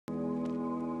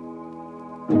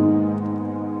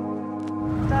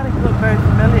look very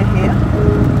familiar here.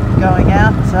 Going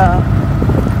out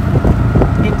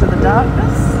into the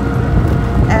darkness,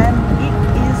 and it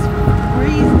is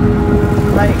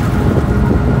freezing. Like,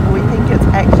 we think it's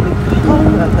actually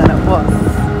colder than it was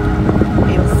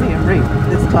in Siem Reap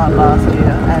this time last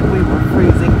year, and we were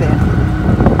freezing then.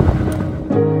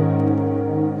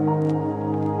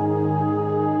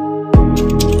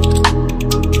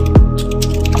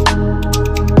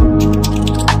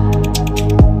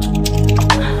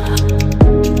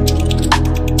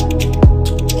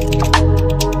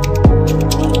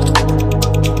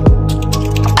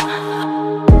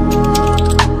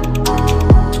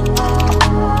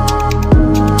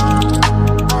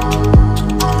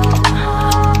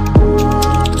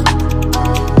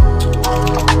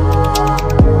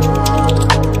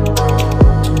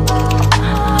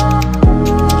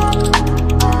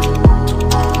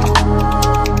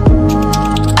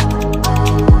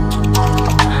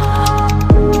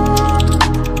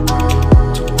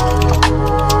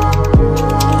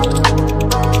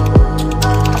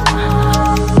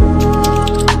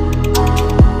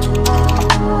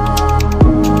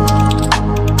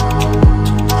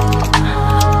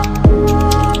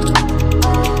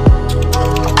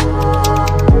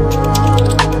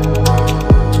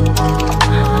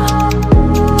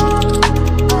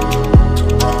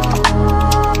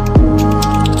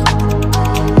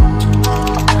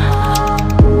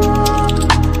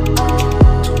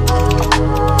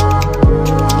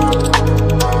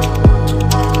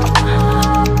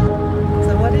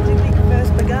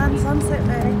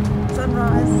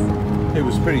 It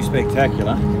was pretty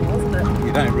spectacular. Wasn't it?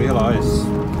 You don't realise,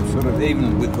 sort of,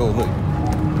 even with all the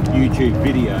YouTube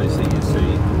videos that you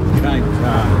see, you don't,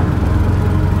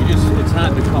 it's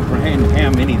hard to comprehend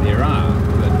how many there are,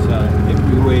 but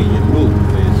everywhere you look,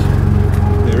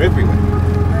 they're everywhere.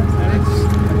 And it's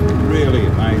really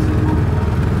amazing.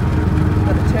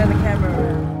 Got to turn the camera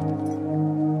around.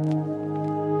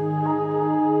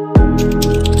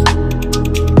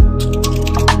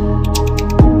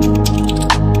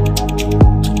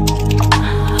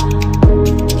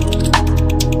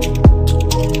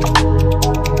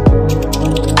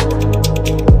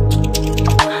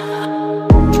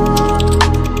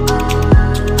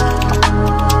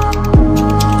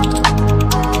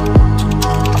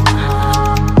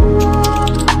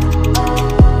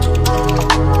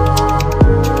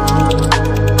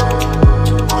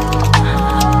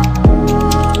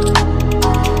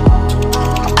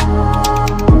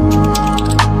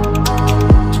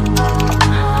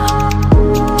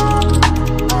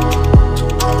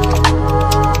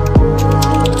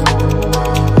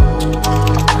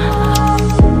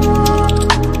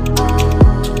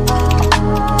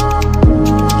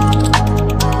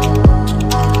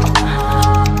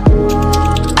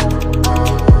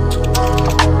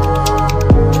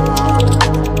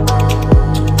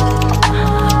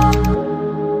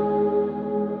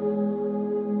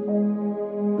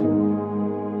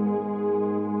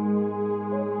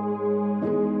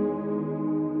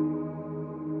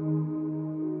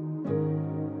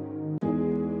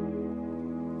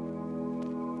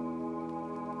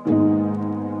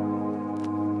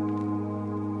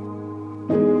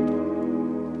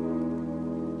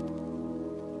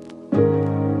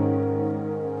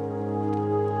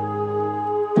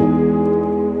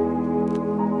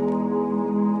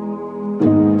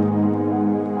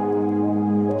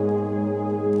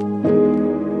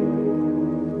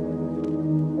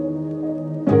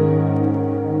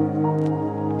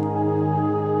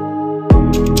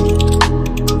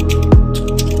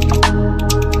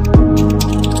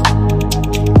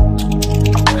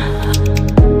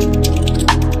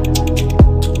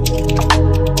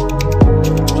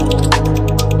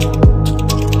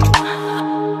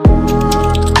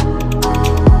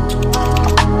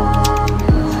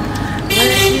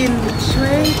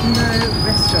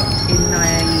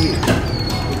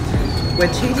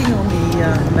 We're cheating on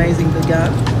the amazing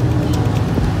Bagan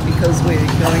because we're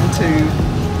going to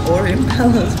Aureum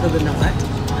Palace for the night.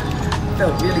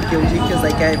 Felt really guilty because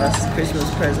they gave us Christmas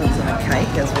presents and a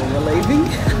cake as we were leaving.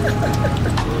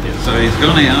 So he's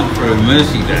gone out for a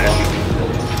mercy dash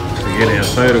to get our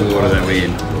soda water that we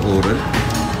ordered,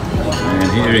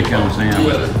 and here he comes now.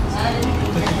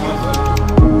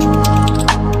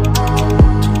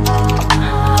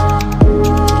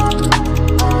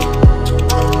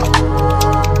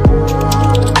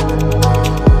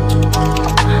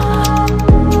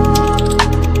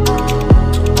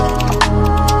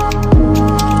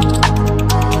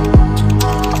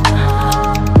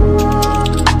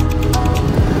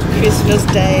 Christmas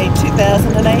Day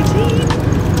 2018,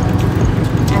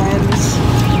 and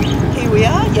here we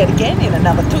are yet again in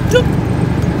another tuk-tuk.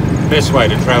 best way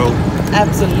to travel.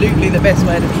 Absolutely the best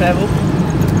way to travel.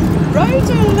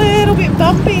 Roads are a little bit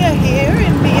bumpier here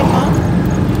in Myanmar.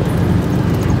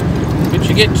 But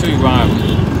you get to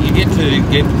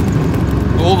get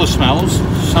all the smells,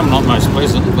 some not most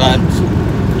pleasant, but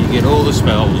you get all the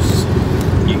smells,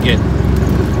 you get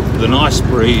the nice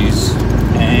breeze,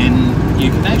 and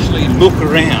you can actually look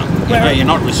around. You know, you're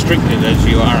not restricted as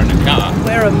you are in a car.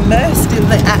 We're immersed in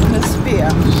the atmosphere.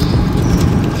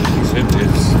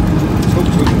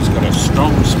 It's got a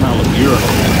strong smell of urine.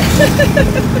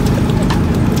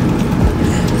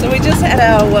 So we just had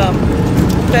our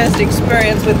first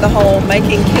experience with the whole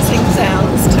making kissing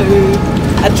sounds to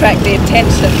attract the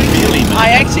attention. Really nice. I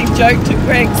actually joked to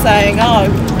Greg saying, oh,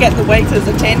 get the waiter's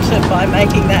attention by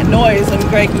making that noise, and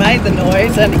Greg made the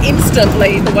noise and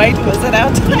instantly the waiter was at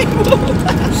our table.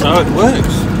 So it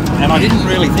works. And I didn't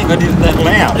really think I did it that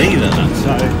loud either.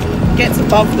 So gets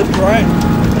above the drone.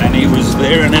 And he was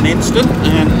there in an instant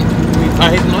and we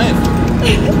paid and left.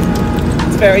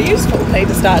 It's very useful. Need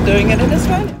to start doing it in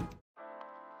Australia.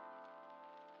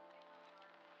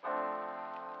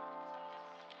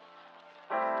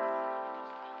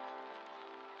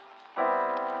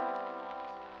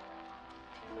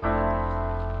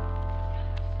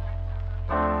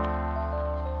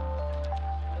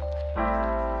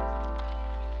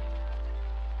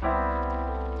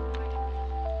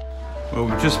 Well,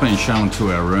 we've just been shown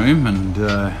to our room, and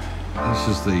this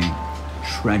is the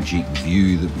tragic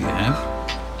view that we have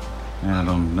out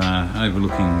on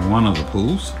overlooking one of the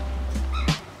pools.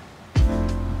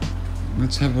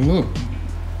 Let's have a look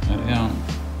at our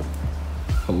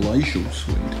palatial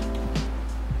suite.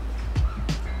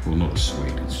 Well, not a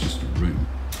suite, it's just a room.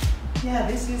 Yeah,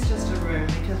 this is just a room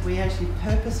because we actually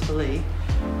purposefully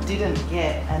didn't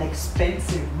get an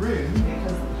expensive room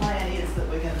because the plan is that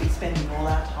we're going to be spending all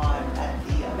our time at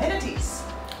the amenities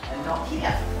and not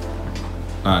here.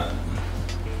 But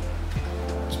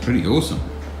it's pretty awesome.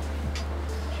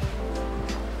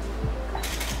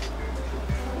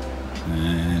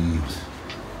 And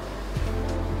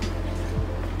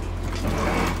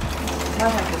Might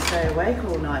have to stay awake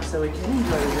all night so we can enjoy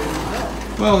the room as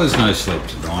well. well, there's no sleep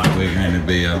tonight. We're going to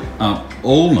be up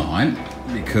all night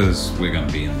because we're going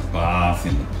to be in the bath,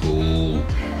 in the pool,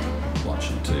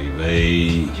 watching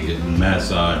TV, getting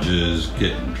massages,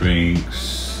 getting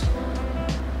drinks,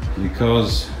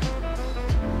 because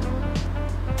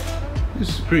this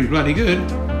is pretty bloody good.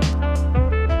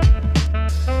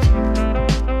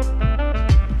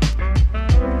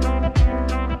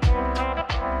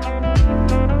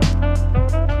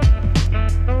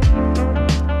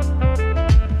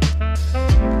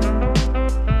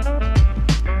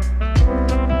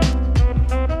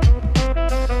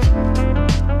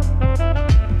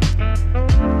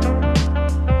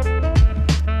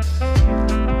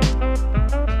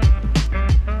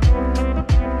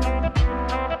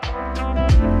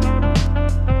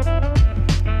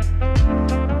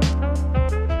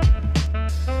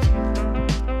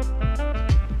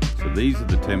 These are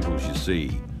the temples you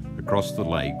see across the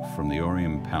lake from the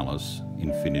Aureum Palace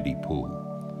Infinity Pool.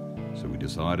 So we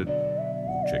decided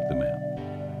we'll check them out.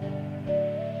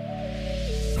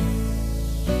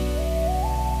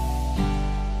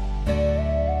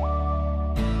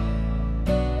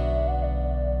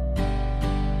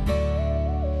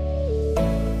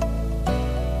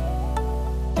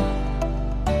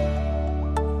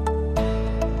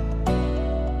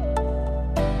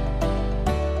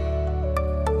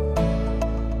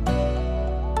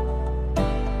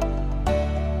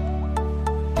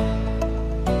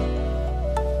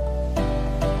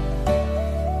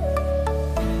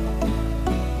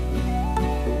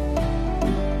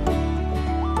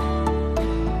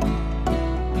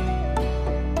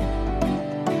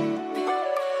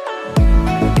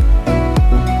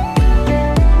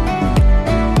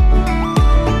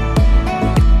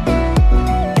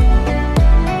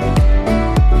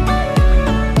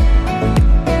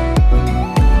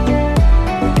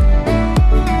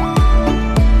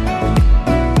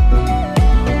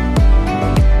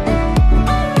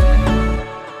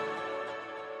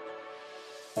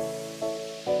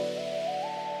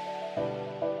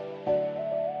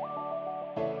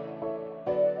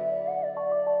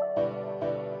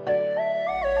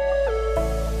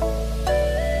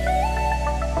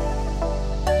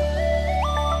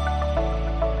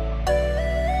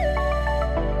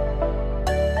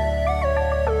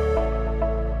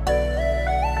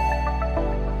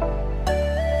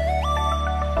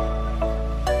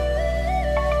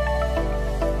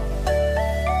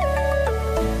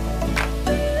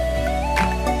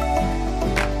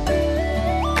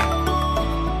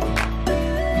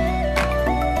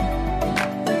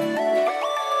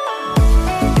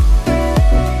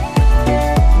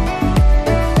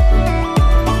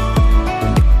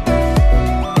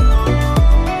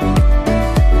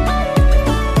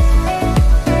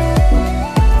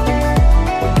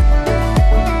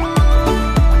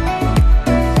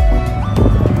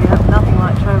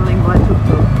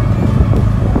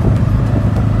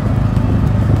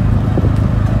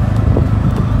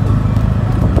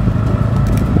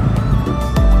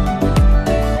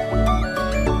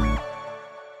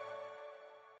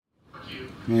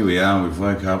 Here we are, we've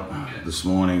woke up this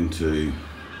morning to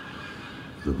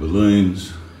the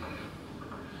balloons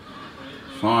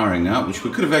firing up, which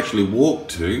we could have actually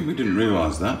walked to. We didn't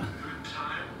realise that.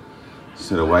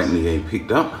 Instead of waiting to get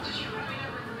picked up.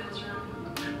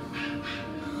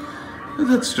 But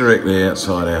that's directly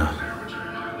outside our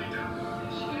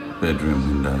bedroom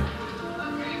window.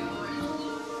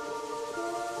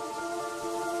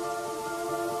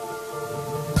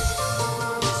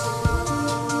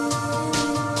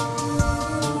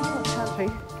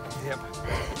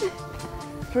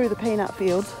 Through the peanut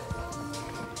fields,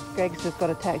 Greg's just got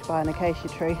attacked by an acacia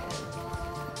tree.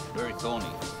 Very thorny.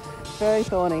 Very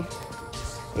thorny.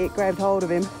 It grabbed hold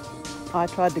of him. I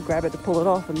tried to grab it to pull it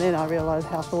off, and then I realised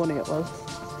how thorny it was.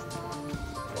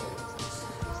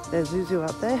 There's Zuzu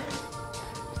up there.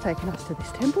 He's taking us to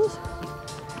these temples.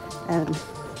 And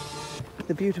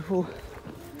the beautiful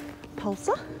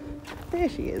Pulsar. There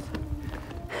she is.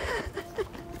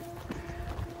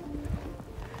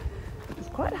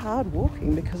 Quite hard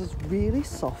walking because it's really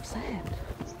soft sand.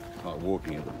 Like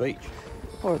walking at the beach.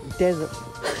 Or at the desert.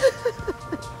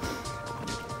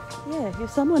 Yeah, if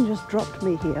someone just dropped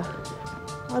me here,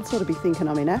 I'd sort of be thinking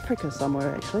I'm in Africa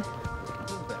somewhere actually.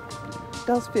 It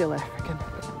does feel African.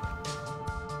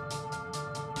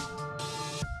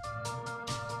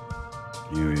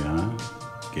 Here we are,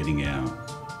 getting our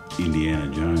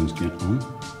Indiana Jones get on.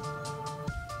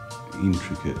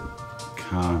 Intricate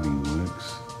carving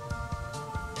works.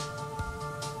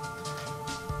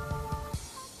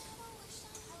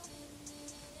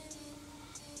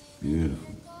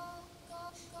 Beautiful.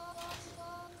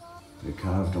 They're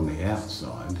carved on the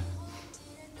outside,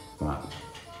 but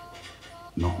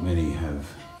not many have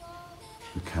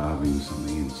the carvings on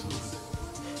the inside.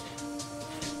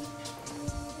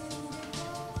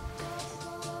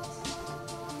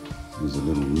 There's a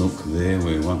little nook there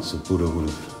where once the Buddha would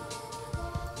have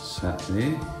sat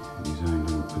there, his own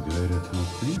little pagoda type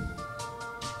thing.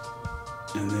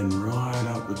 And then right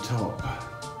up the top,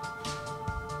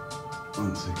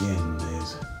 once again,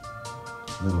 there's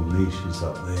little niches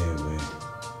up there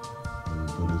where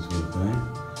the Buddhas would have been.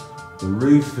 The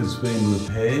roof has been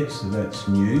repaired, so that's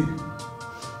new.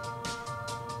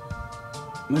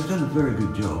 And they've done a very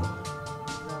good job.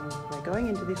 We're going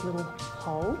into this little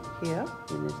hole here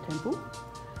in this temple.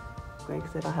 Greg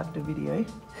said I have to video,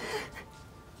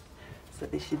 so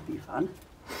this should be fun.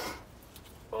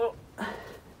 Oh.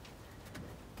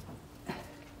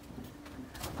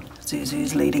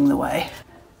 Zuzu's leading the way.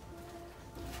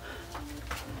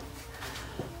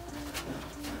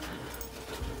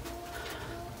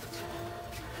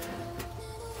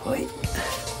 Oi.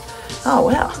 Oh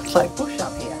wow, it's like bush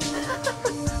up here.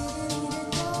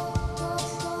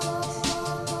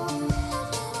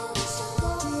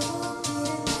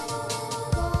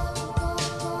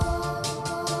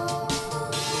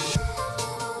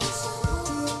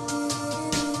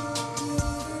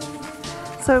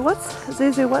 So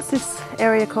Zuzu, what's this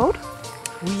area called?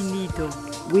 Winido.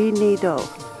 Winido.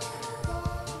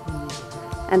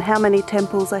 And how many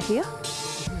temples are here?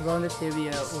 Around this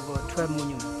area, over 12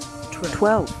 monuments.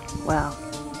 12. Wow.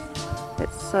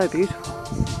 It's so beautiful.